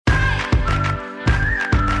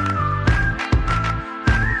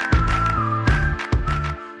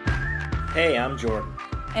Hey, I'm Jordan.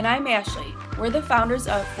 And I'm Ashley. We're the founders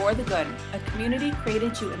of For the Good, a community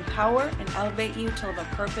created to empower and elevate you to live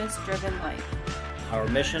a purpose-driven life. Our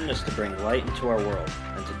mission is to bring light into our world,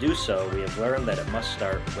 and to do so, we have learned that it must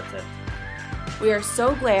start within. We are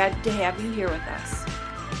so glad to have you here with us.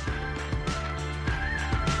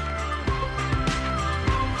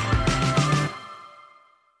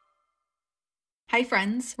 Hi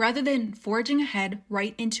friends, rather than forging ahead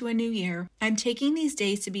right into a new year, I'm taking these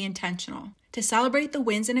days to be intentional, to celebrate the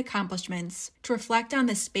wins and accomplishments, to reflect on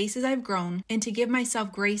the spaces I've grown, and to give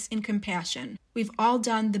myself grace and compassion. We've all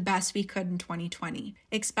done the best we could in 2020,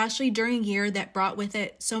 especially during a year that brought with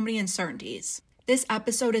it so many uncertainties. This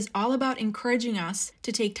episode is all about encouraging us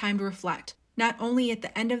to take time to reflect, not only at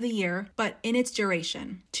the end of the year, but in its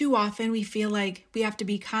duration. Too often we feel like we have to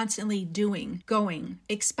be constantly doing, going,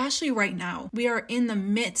 especially right now. We are in the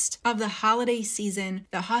midst of the holiday season,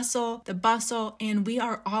 the hustle, the bustle, and we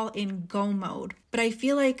are all in go mode. But I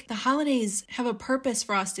feel like the holidays have a purpose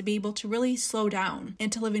for us to be able to really slow down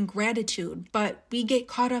and to live in gratitude. But we get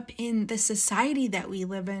caught up in the society that we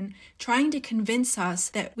live in, trying to convince us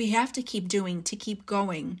that we have to keep doing, to keep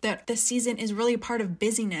going, that this season is really a part of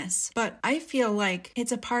busyness. But I feel like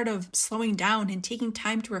it's a part of slowing down and taking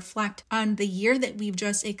time to reflect on the year that we've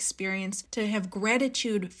just experienced, to have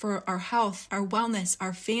gratitude for our health, our wellness,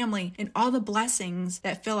 our family, and all the blessings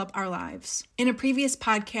that fill up our lives. In a previous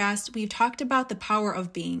podcast, we've talked about the power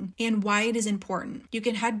of being and why it is important. You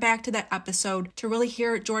can head back to that episode to really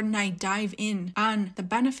hear Jordan and I dive in on the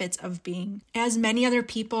benefits of being. As many other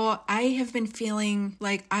people, I have been feeling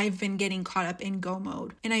like I've been getting caught up in go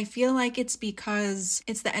mode. And I feel like it's because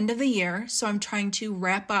it's the end of the year, so I'm trying to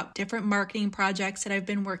wrap up different marketing projects that I've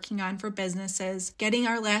been working on for businesses, getting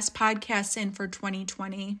our last podcast in for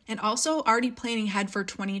 2020, and also already planning ahead for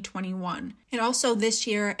 2021. And also this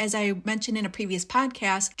year, as I mentioned in a previous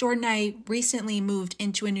podcast, Jordan and I recently moved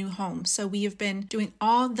into a new home. So we have been doing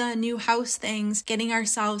all the new house things, getting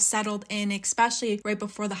ourselves settled in, especially right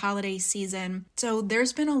before the holiday season. So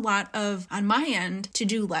there's been a lot of, on my end,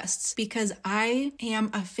 to-do lists because I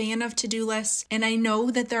am a fan of to-do lists. And I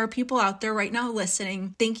know that there are people out there right now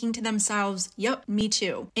listening, thinking to themselves, yep, me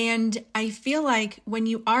too. And I feel like when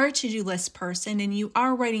you are a to-do list person and you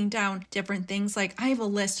are writing down different things, like I have a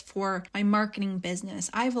list for my marketing business,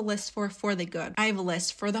 I have a list for the good, I have a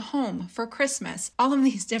list for the home, for Christmas, all of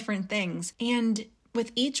these different things. And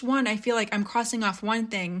with each one, I feel like I'm crossing off one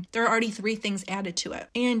thing. There are already 3 things added to it.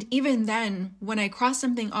 And even then, when I cross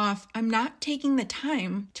something off, I'm not taking the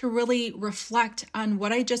time to really reflect on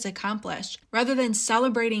what I just accomplished. Rather than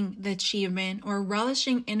celebrating the achievement or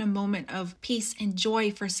relishing in a moment of peace and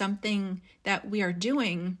joy for something that we are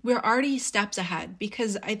doing, we're already steps ahead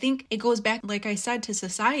because I think it goes back, like I said, to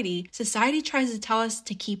society. Society tries to tell us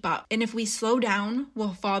to keep up. And if we slow down,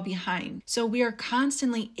 we'll fall behind. So we are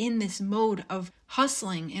constantly in this mode of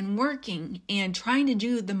hustling and working and trying to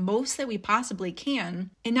do the most that we possibly can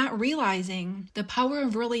and not realizing the power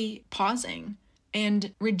of really pausing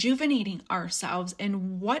and rejuvenating ourselves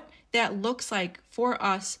and what that looks like for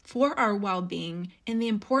us, for our well-being, and the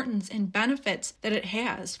importance and benefits that it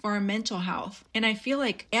has for our mental health. And I feel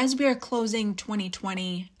like as we are closing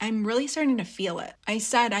 2020, I'm really starting to feel it. I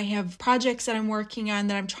said I have projects that I'm working on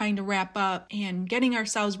that I'm trying to wrap up and getting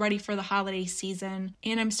ourselves ready for the holiday season,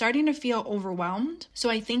 and I'm starting to feel overwhelmed. So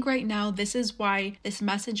I think right now this is why this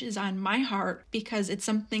message is on my heart, because it's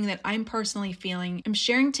something that I'm personally feeling. I'm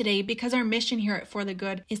sharing today because our mission here at For the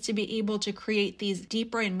Good is to be able to create these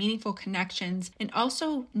deeper and meaningful connections and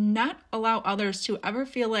also not allow others to ever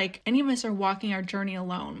feel like any of us are walking our journey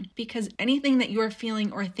alone. Because anything that you're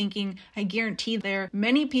feeling or thinking, I guarantee there are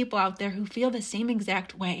many people out there who feel the same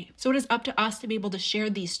exact way. So it is up to us to be able to share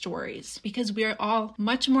these stories because we are all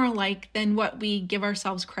much more alike than what we give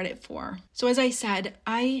ourselves credit for. So as I said,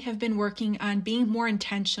 I have been working on being more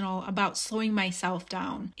intentional about slowing myself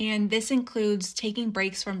down. And this includes taking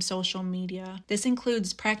breaks from social media. This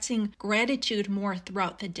includes practicing gratitude more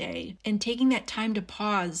throughout the day and taking that time to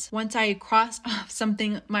pause once I cross off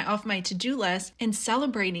something off my to-do list and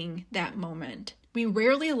celebrating that moment. We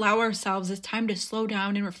rarely allow ourselves this time to slow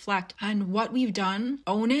down and reflect on what we've done,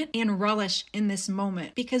 own it, and relish in this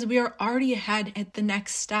moment because we are already ahead at the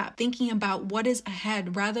next step, thinking about what is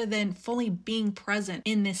ahead rather than fully being present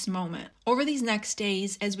in this moment. Over these next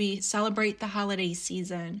days, as we celebrate the holiday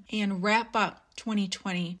season and wrap up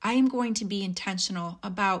 2020, I am going to be intentional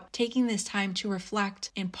about taking this time to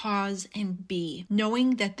reflect and pause and be,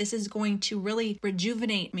 knowing that this is going to really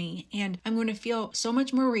rejuvenate me and I'm going to feel so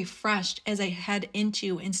much more refreshed as I head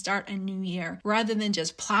into and start a new year rather than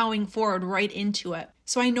just plowing forward right into it.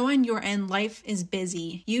 So I know on your end, life is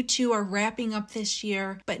busy. You too are wrapping up this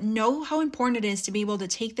year, but know how important it is to be able to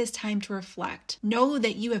take this time to reflect. Know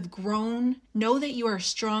that you have grown. Know that you are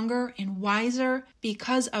stronger and wiser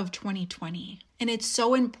because of 2020. And it's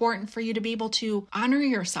so important for you to be able to honor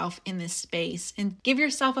yourself in this space and give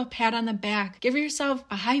yourself a pat on the back, give yourself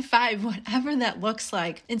a high five, whatever that looks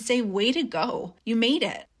like, and say, way to go. You made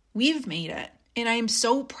it. We've made it. And I am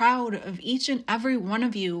so proud of each and every one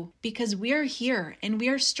of you because we are here and we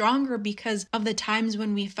are stronger because of the times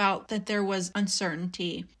when we felt that there was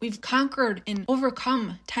uncertainty. We've conquered and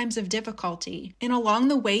overcome times of difficulty. And along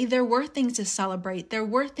the way, there were things to celebrate. There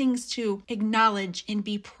were things to acknowledge and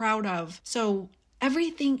be proud of. So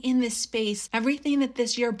everything in this space, everything that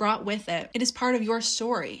this year brought with it, it is part of your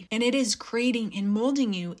story. And it is creating and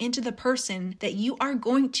molding you into the person that you are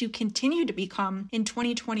going to continue to become in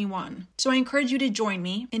 2021. So I encourage you to join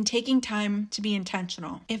me in taking time to be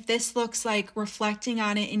intentional. If this looks like reflecting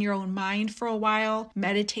on it in your own mind for a while,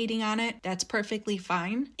 meditating on it, that's perfectly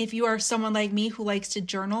fine. If you are someone like me who likes to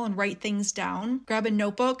journal and write things down, grab a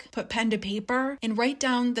notebook, put pen to paper, and write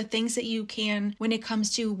down the things that you can when it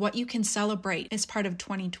comes to what you can celebrate as part of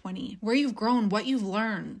 2020, where you've grown, what you've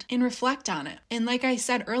learned, and reflect on it. And like I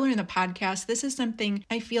said earlier in the podcast, this is something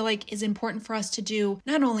I feel like is important for us to do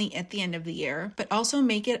not only at the end of the year, but also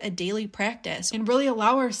make it a daily practice and really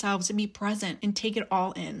allow ourselves to be present and take it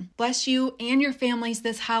all in. Bless you and your families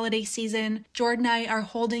this holiday season. Jordan and I are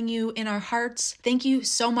holding you in our hearts. Thank you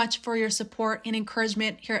so much for your support and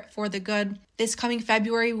encouragement here at For the Good. This coming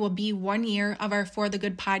February will be 1 year of our For the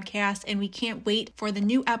Good podcast, and we can't wait for the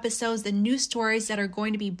new episodes, the new stories that are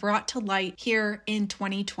going to be brought to light here in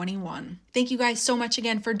 2021. Thank you guys so much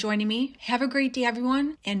again for joining me. Have a great day,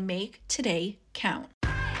 everyone, and make today count.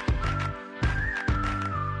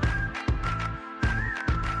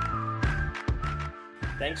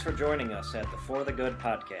 Thanks for joining us at the For the Good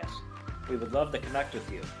podcast. We would love to connect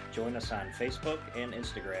with you. Join us on Facebook and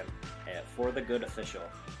Instagram at For the Good Official,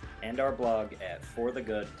 and our blog at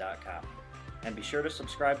forthegood.com. And be sure to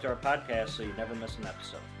subscribe to our podcast so you never miss an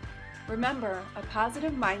episode. Remember, a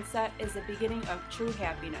positive mindset is the beginning of true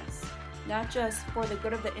happiness, not just for the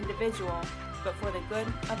good of the individual, but for the good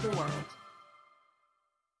of the world.